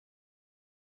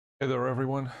Hey there,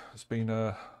 everyone. It's been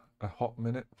a hot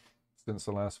minute since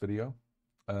the last video.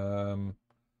 Um,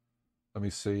 Let me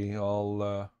see.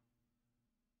 I'll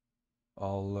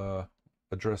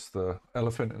address the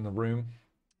elephant in the room.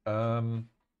 Um,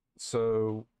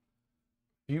 so,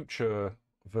 future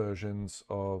versions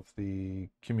of the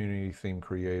Community Theme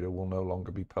Creator will no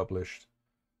longer be published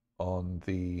on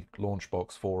the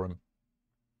Launchbox forum.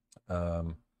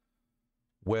 Um,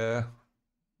 where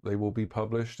they will be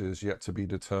published is yet to be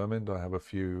determined. I have a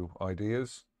few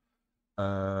ideas.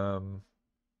 Um,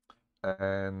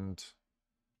 and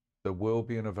There will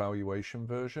be an evaluation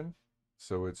version,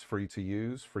 so it's free to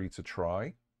use, free to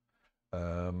try.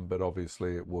 But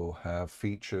obviously, it will have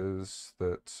features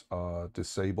that are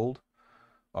disabled,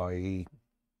 i.e.,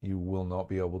 you will not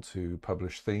be able to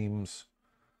publish themes,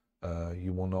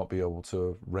 you will not be able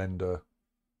to render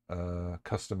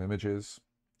custom images,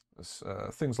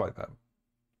 things like that.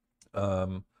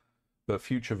 Um, but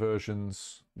future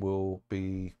versions will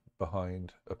be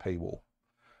behind a paywall.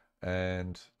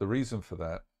 And the reason for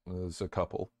that, there's a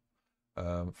couple.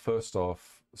 First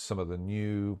off, some of the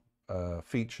new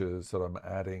features that I'm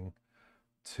adding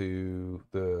to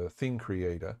the theme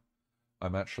creator,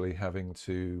 I'm actually having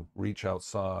to reach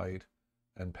outside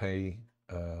and pay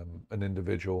an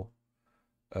individual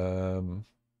um,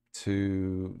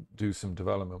 to do some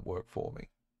development work for me.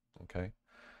 Okay.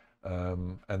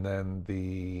 And then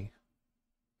the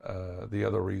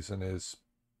other reason is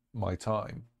my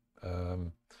time.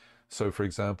 Um, so, for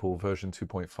example, version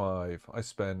 2.5, I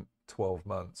spent 12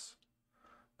 months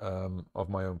of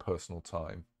my own personal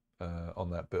time on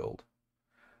that build,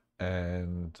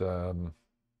 and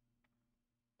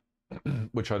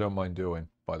which I don't mind doing,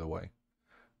 by the way.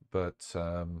 But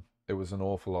it was an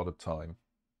awful lot of time,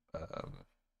 um,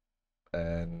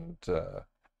 and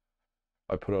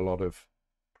I put a lot of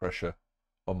pressure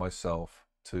on myself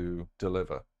to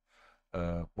deliver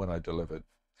when I delivered.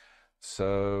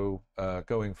 So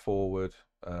going forward,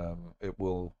 it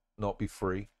will not be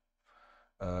free.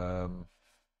 Um,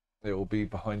 it will be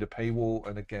behind a paywall,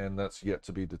 and again, that's yet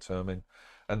to be determined,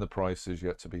 and the price is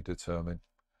yet to be determined.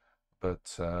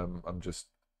 But I'm just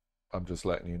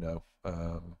letting you know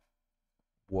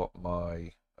what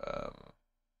my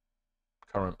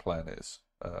current plan is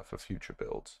for future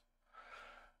builds.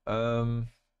 Um,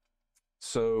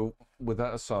 so with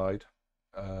that aside,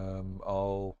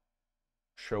 I'll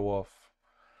show off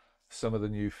some of the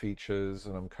new features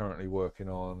that I'm currently working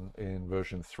on in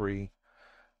version 3,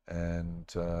 and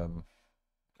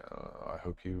I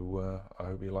hope you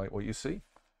like what you see.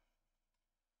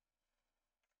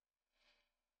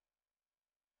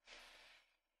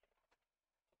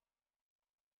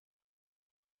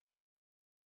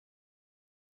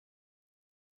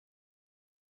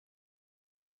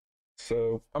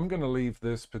 So I'm going to leave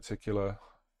this particular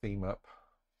theme up.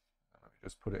 Let me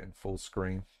just put it in full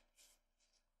screen.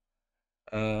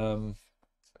 Um,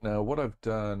 Now, what I've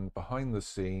done behind the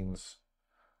scenes,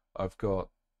 I've got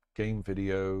game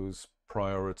videos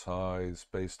prioritized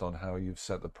based on how you've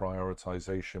set the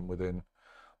prioritization within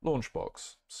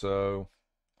Launchbox. So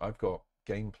I've got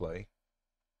gameplay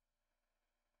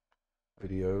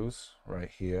videos right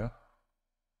here.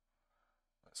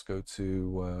 Let's go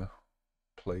to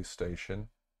PlayStation.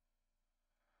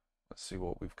 Let's see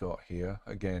what we've got here.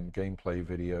 Again, gameplay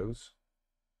videos.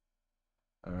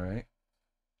 All right.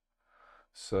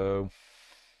 So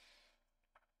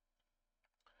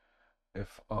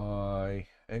if I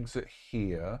exit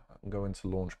here and go into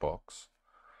Launchbox,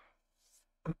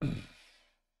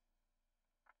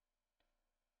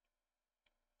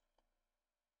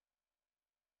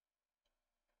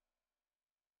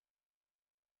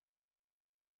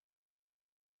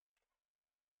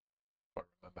 I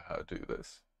remember how to do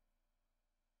this.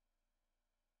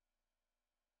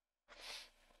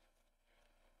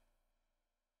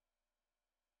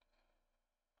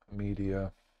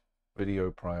 Media,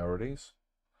 video priorities.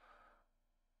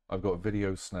 I've got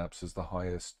video snaps as the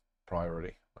highest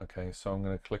priority. Okay, so I'm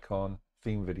going to click on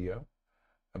theme video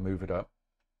and move it up.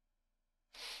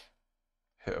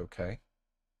 Hit OK.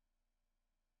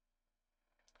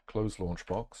 Close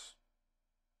Launchbox.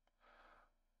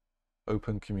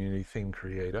 Open Community Theme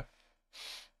Creator.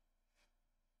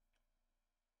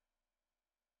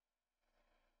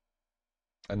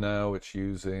 And now it's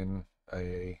using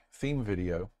a theme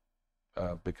video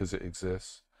because it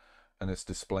exists, and it's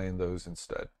displaying those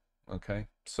instead. Okay,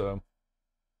 so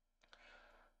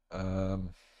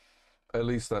at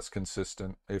least that's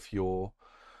consistent if you're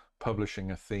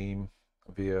publishing a theme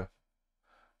via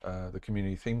the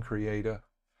Community Theme Creator,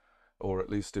 or at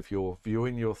least if you're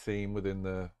viewing your theme within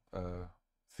the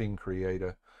theme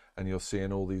creator and you're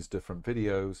seeing all these different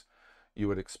videos, you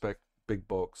would expect Big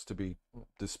Box to be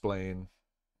displaying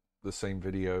the same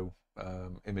video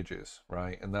images,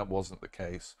 right? And that wasn't the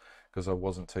case because I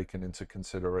wasn't taking into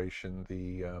consideration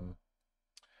the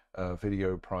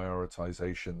video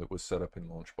prioritization that was set up in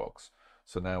Launchbox.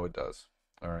 So now it does.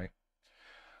 All right.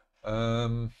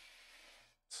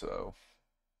 So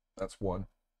that's one.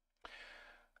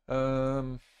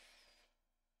 The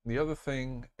other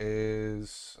thing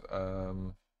is,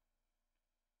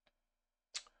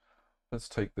 let's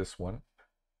take this one.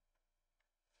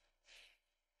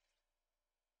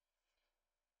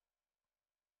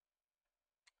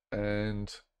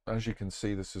 And as you can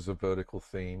see, this is a vertical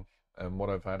theme. And what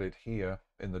I've added here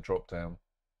in the drop down,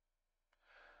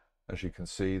 as you can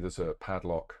see, there's a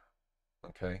padlock.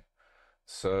 Okay.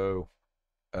 So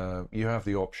you have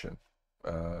the option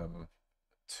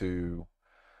to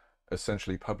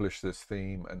essentially publish this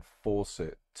theme and force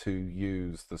it to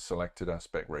use the selected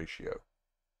aspect ratio.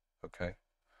 Okay.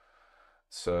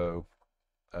 So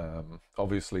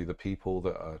obviously the people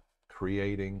that are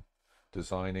creating,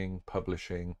 designing,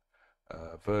 publishing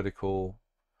vertical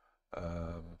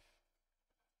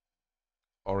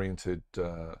oriented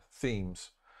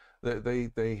themes,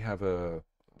 they have a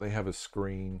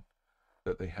screen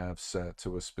that they have set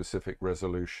to a specific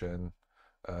resolution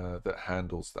that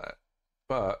handles that.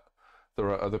 But there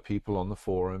are other people on the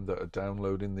forum that are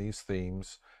downloading these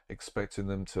themes, expecting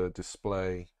them to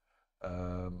display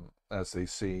as they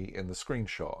see in the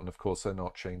screenshot. And of course, they're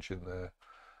not changing their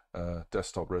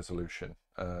desktop resolution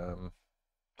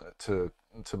to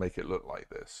make it look like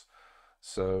this.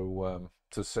 So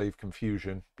to save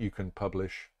confusion, you can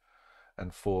publish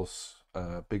and force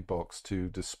Big Box to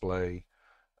display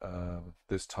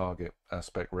this target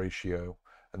aspect ratio,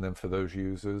 and then for those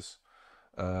users,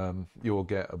 you'll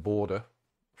get a border,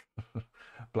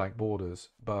 black borders,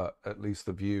 but at least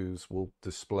the views will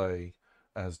display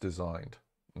as designed.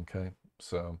 Okay,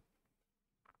 so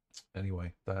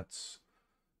anyway, that's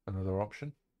another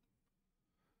option.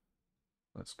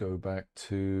 Let's go back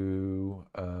to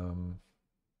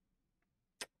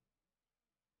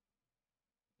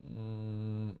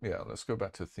yeah, let's go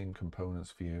back to theme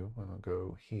components view, and I'll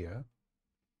go here.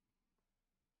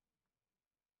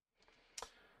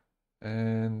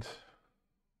 And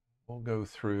we'll go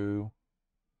through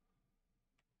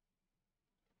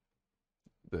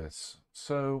this.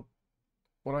 So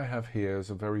what I have here is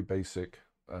a very basic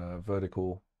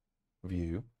vertical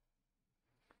view.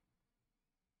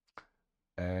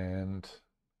 And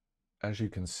as you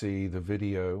can see, the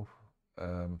video,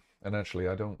 and actually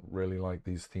I don't really like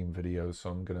these theme videos, so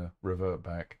I'm going to revert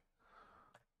back.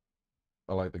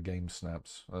 I like the game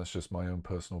snaps. That's just my own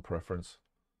personal preference.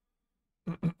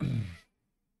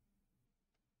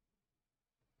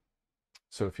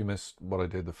 So if you missed what I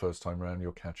did the first time around,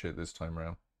 you'll catch it this time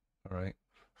around. All right.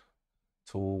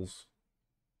 Tools,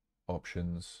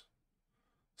 options,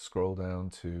 scroll down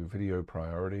to video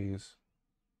priorities.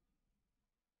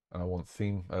 And I want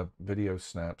theme video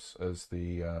snaps as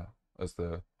the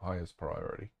highest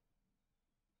priority.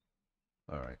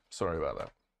 All right. Sorry about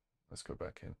that. Let's go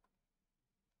back in.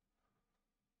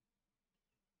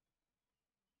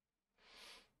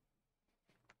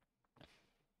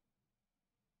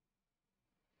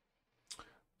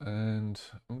 And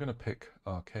I'm going to pick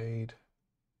arcade.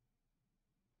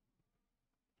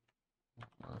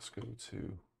 Let's go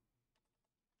to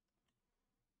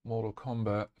Mortal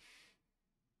Kombat.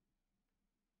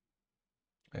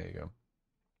 There you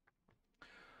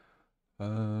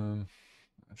go.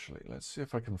 Actually, let's see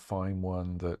if I can find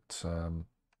one that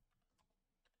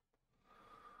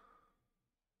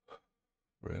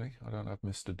really, I don't have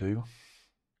Mr. Do.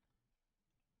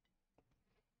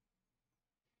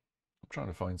 I'm trying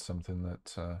to find something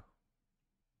that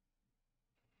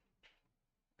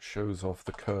shows off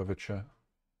the curvature.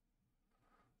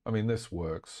 I mean, this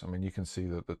works. I mean, you can see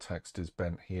that the text is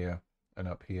bent here and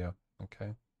up here.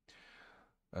 Okay.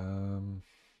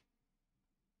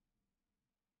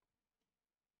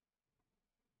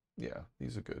 Yeah,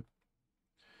 these are good.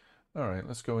 All right,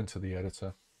 let's go into the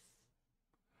editor.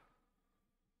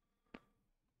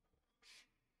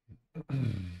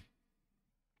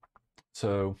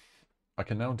 So I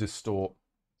can now distort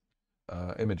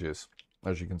images,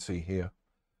 as you can see here.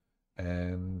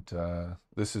 And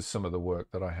this is some of the work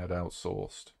that I had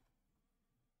outsourced.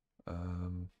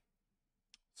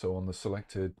 So on the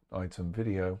selected item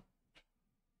video,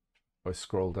 if I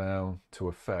scroll down to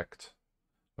effect,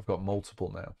 I've got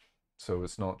multiple now. So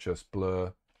it's not just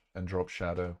blur and drop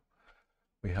shadow.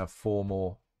 We have 4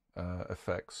 more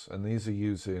effects, and these are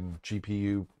using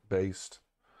GPU-based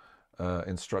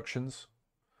instructions.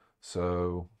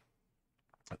 So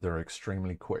they're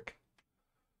extremely quick.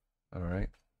 All right.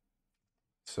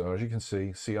 So as you can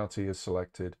see, CRT is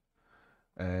selected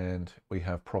and we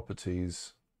have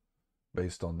properties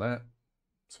based on that.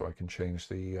 So I can change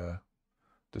the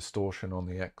distortion on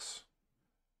the X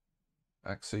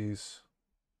axes.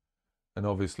 And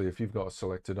obviously if you've got a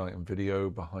selected item video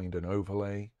behind an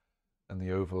overlay and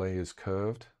the overlay is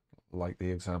curved, like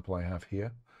the example I have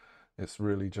here, it's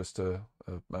really just a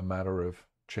matter of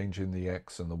changing the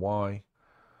X and the Y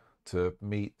to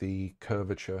meet the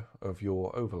curvature of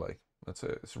your overlay. That's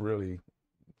it. It's really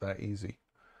that easy.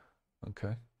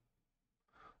 Okay.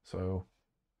 So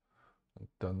I've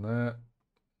done that.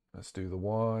 Let's do the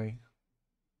Y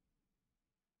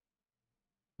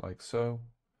like so.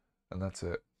 And that's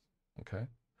it. Okay.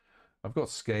 I've got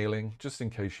scaling just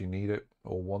in case you need it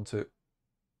or want it.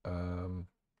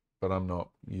 But I'm not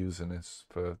using this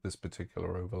for this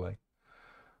particular overlay.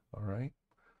 All right.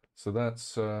 So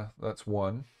that's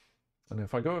one. And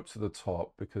if I go up to the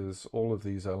top, because all of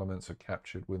these elements are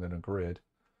captured within a grid,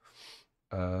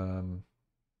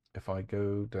 if I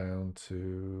go down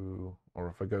to, or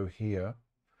if I go here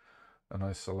and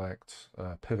I select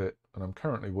pivot, and I'm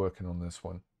currently working on this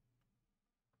one,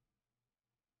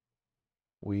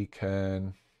 we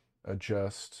can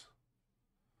adjust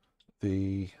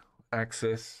the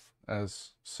axis as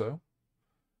so,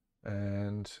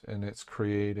 and it's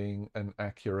creating an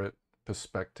accurate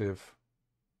perspective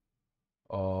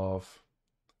of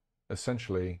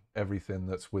essentially everything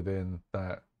that's within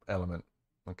that element.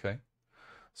 Okay,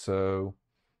 so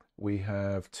we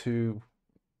have two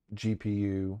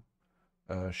GPU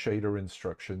shader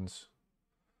instructions,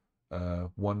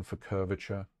 one for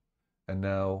curvature, and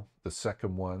now the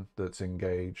second one that's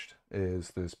engaged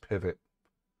is this pivot.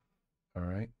 All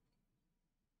right.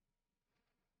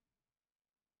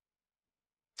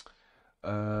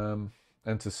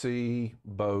 And to see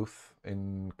both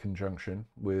in conjunction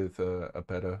with a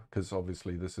better, because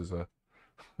obviously this is a,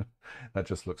 that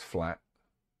just looks flat.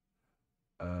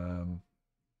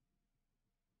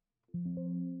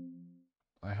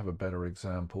 I have a better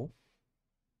example.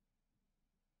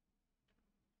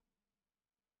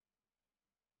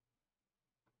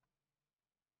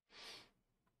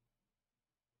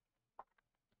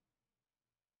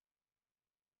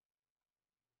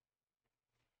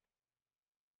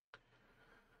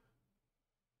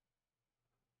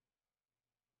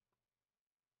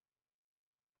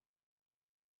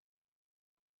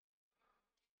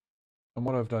 And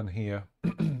what I've done here,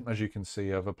 as you can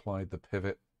see, I've applied the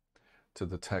pivot to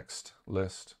the text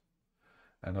list,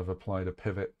 and I've applied a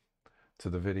pivot to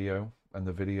the video, and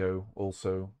the video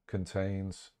also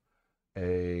contains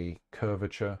a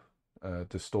curvature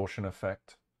distortion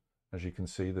effect. As you can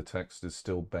see, the text is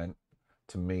still bent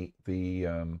to meet the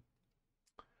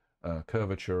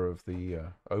curvature of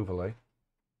the overlay.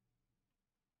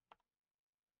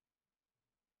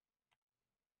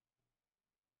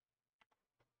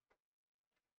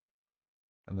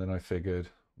 And then I figured,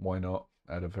 why not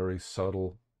add a very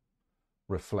subtle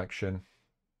reflection.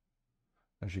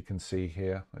 As you can see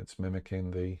here, it's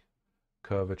mimicking the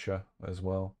curvature as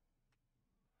well.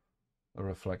 A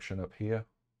reflection up here.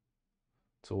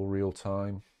 It's all real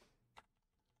time,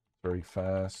 very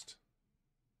fast.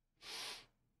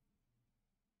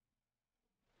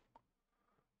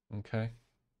 Okay.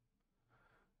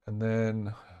 And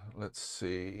then let's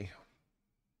see.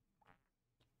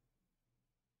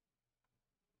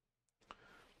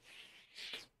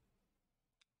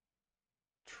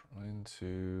 Trying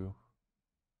to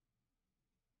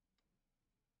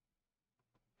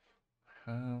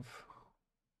have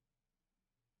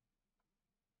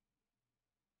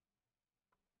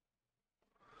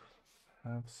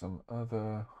some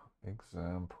other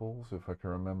examples if I can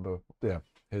remember. Yeah,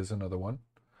 here's another one.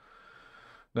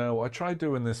 Now I tried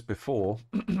doing this before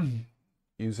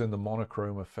using the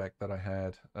monochrome effect that I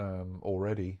had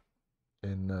already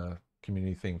in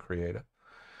Community Theme Creator,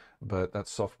 but that's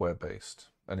software based,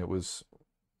 and it was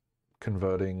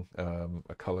converting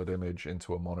a colored image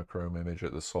into a monochrome image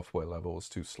at the software level was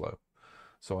too slow.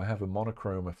 So I have a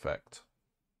monochrome effect,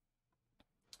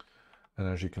 and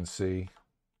as you can see,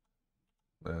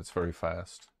 it's very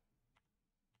fast.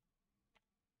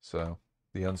 So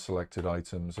the unselected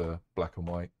items are black and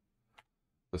white.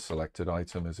 The selected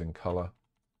item is in color.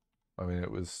 I mean,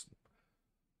 it was,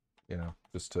 you know,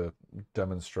 just to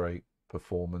demonstrate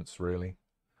performance really.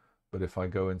 But if I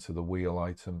go into the wheel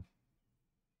item,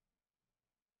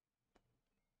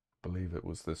 I believe it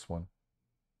was this one,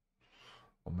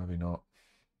 or maybe not.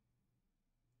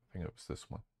 I think it was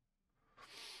this one.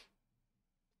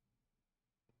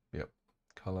 Yep,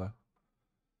 color.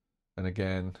 And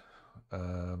again,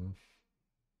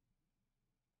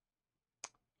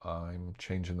 I'm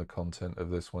changing the content of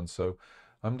this one. So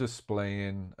I'm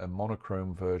displaying a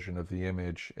monochrome version of the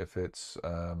image if it's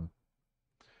not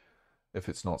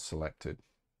selected,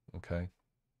 okay?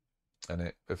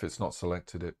 And if it's not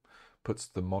selected, it puts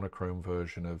the monochrome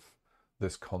version of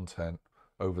this content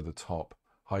over the top,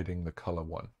 hiding the color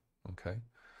one, okay?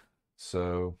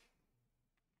 So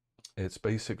it's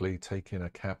basically taking a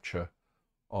capture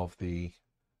of the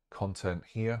content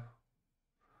here,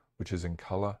 which is in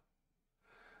color,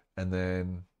 and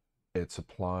then it's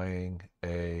applying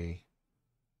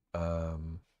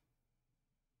um,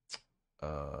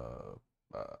 a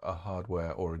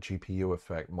hardware or a GPU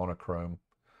effect, monochrome,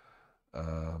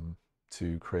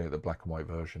 to create the black and white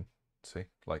version. See,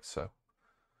 like so.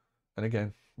 And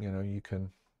again, you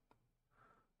can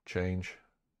change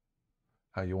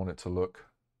how you want it to look.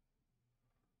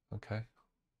 Okay.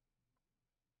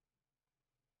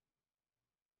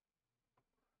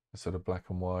 Instead of black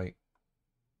and white.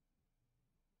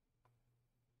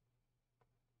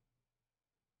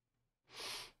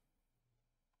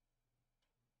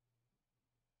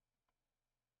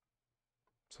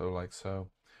 So like so.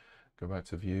 Go back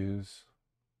to views.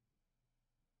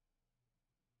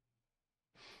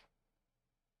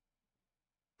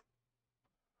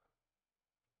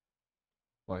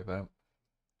 Like that.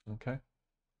 Okay.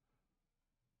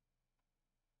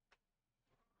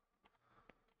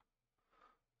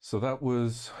 So that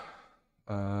was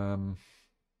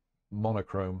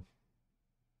monochrome.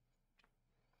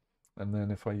 And then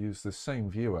if I use the same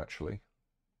view, actually,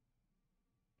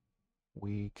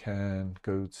 we can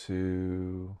go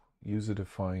to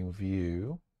user-defined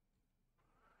view.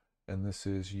 And this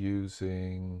is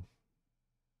using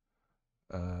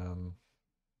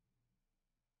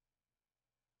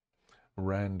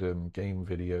random game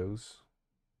videos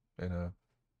in a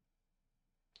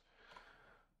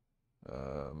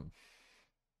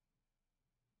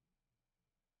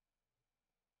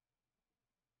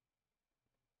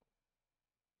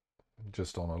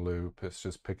just on a loop. It's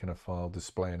just picking a file,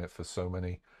 displaying it for so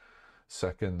many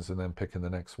seconds, and then picking the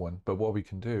next one. But what we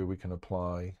can do, we can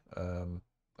apply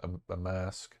a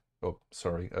mask, or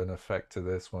sorry, an effect to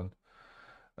this one,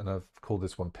 and I've called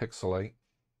this one Pixelate.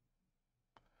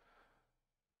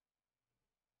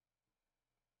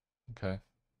 Okay,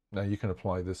 now you can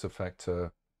apply this effect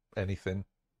to anything.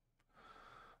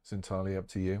 It's entirely up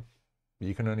to you.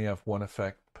 You can only have one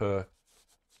effect per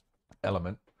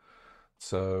element.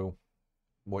 So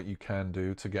what you can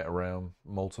do to get around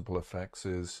multiple effects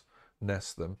is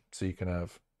nest them. So you can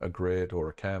have a grid or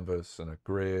a canvas and a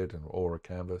grid or a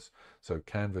canvas. So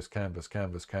canvas, canvas,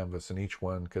 canvas, canvas, and each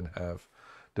one can have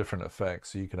different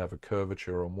effects. So you can have a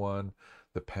curvature on one.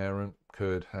 The parent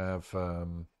could have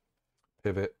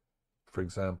pivot, for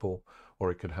example,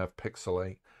 or it could have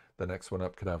pixelate. The next one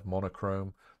up could have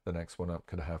monochrome. The next one up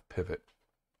could have pivot.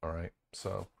 All right,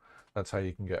 so that's how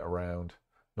you can get around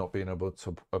not being able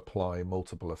to apply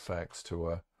multiple effects to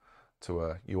a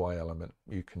UI element.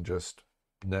 You can just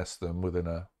nest them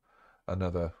within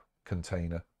another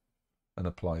container and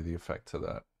apply the effect to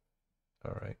that.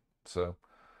 All right, so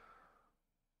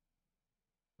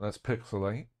that's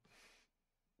Pixelate.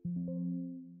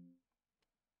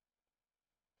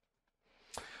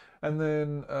 And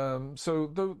then, so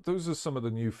those are some of the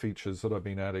new features that I've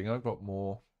been adding. I've got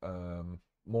more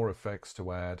effects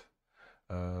to add,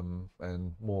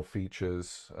 and more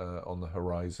features on the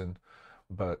horizon.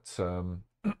 But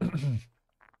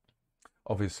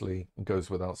obviously, it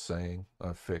goes without saying,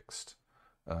 I've fixed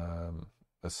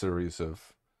a series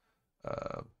of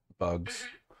bugs.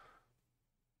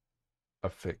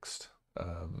 I've fixed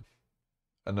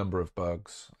a number of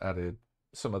bugs, added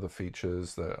some other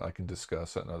features that I can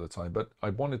discuss at another time. But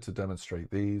I wanted to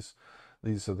demonstrate these.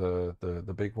 These are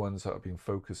the big ones that I've been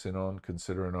focusing on,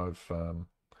 considering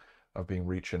I've been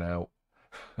reaching out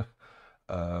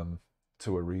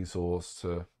to a resource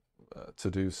to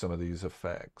do some of these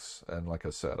effects. And like I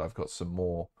said, I've got some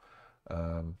more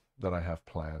that I have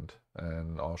planned,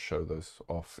 and I'll show those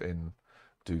off in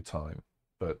due time.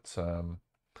 But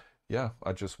yeah,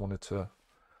 I just wanted to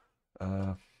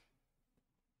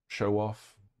show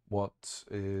off what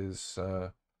is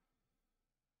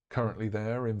currently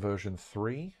there in version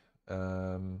 3,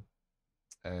 and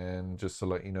just to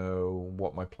let you know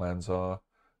what my plans are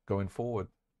going forward.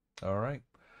 All right,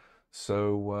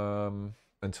 so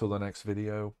until the next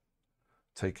video,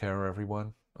 take care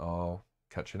everyone. I'll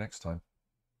catch you next time.